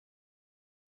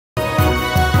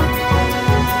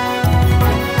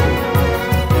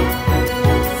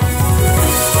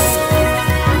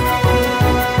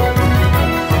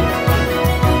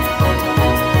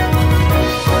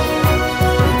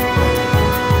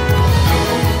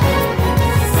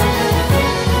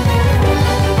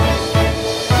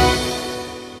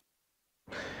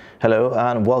Hello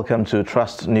and welcome to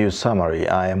Trust News Summary.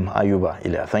 I am Ayuba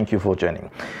Ilya. Thank you for joining.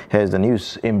 Here's the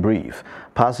news in brief.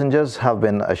 Passengers have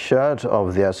been assured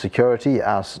of their security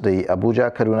as the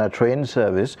Abuja-Kaduna train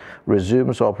service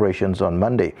resumes operations on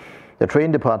Monday. The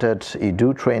train departed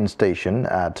Idu train station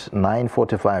at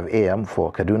 9:45 a.m.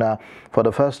 for Kaduna for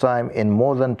the first time in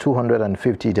more than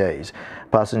 250 days.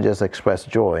 Passengers expressed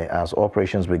joy as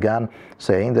operations began,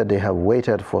 saying that they have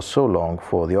waited for so long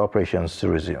for the operations to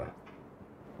resume.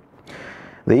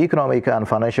 The Economic and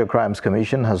Financial Crimes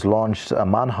Commission has launched a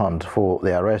manhunt for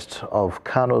the arrest of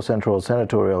Kano Central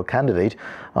senatorial candidate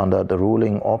under the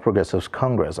ruling All Progressives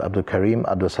Congress, Abdul Karim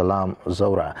Abdulsalam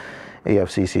Zaura.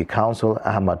 EFCC counsel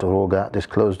Ahmad Roga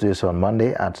disclosed this on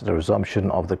Monday at the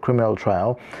resumption of the criminal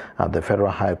trial at the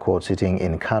Federal High Court sitting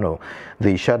in Kano.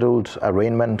 The scheduled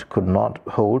arraignment could not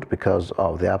hold because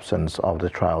of the absence of the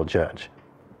trial judge.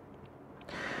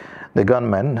 The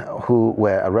gunmen who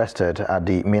were arrested at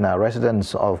the Mina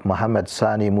residence of Mohammed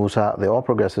Sani Musa, the All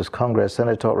Progressives Congress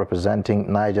senator representing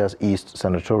Niger's East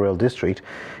Senatorial District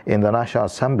in the National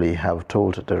Assembly, have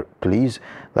told the police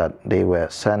that they were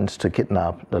sent to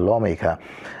kidnap the lawmaker.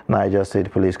 Niger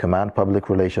State Police Command Public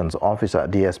Relations Officer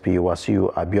DSP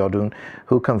Wasiu Abiodun,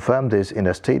 who confirmed this in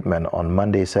a statement on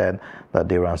Monday, said that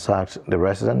they ransacked the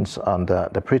residence under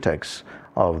the pretext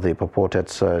of the purported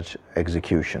search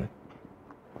execution.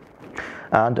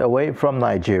 And away from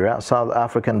Nigeria, South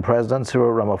African President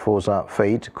Cyril Ramaphosa's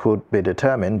fate could be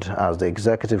determined as the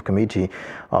executive committee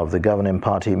of the governing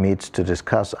party meets to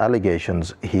discuss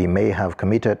allegations he may have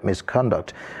committed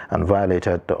misconduct and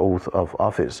violated the oath of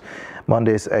office.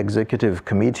 Monday's executive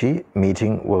committee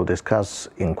meeting will discuss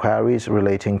inquiries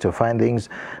relating to findings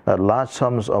that large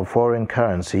sums of foreign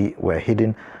currency were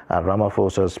hidden at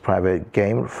Ramaphosa's private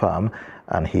game farm,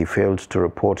 and he failed to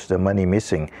report the money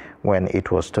missing when it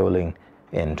was stolen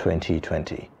in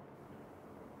 2020.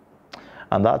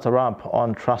 And that's a wrap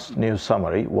on Trust News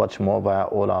Summary. Watch more via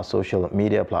all our social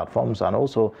media platforms, and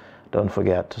also don't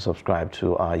forget to subscribe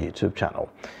to our YouTube channel.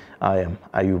 I am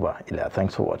Ayuba Ilya.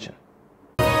 Thanks for watching.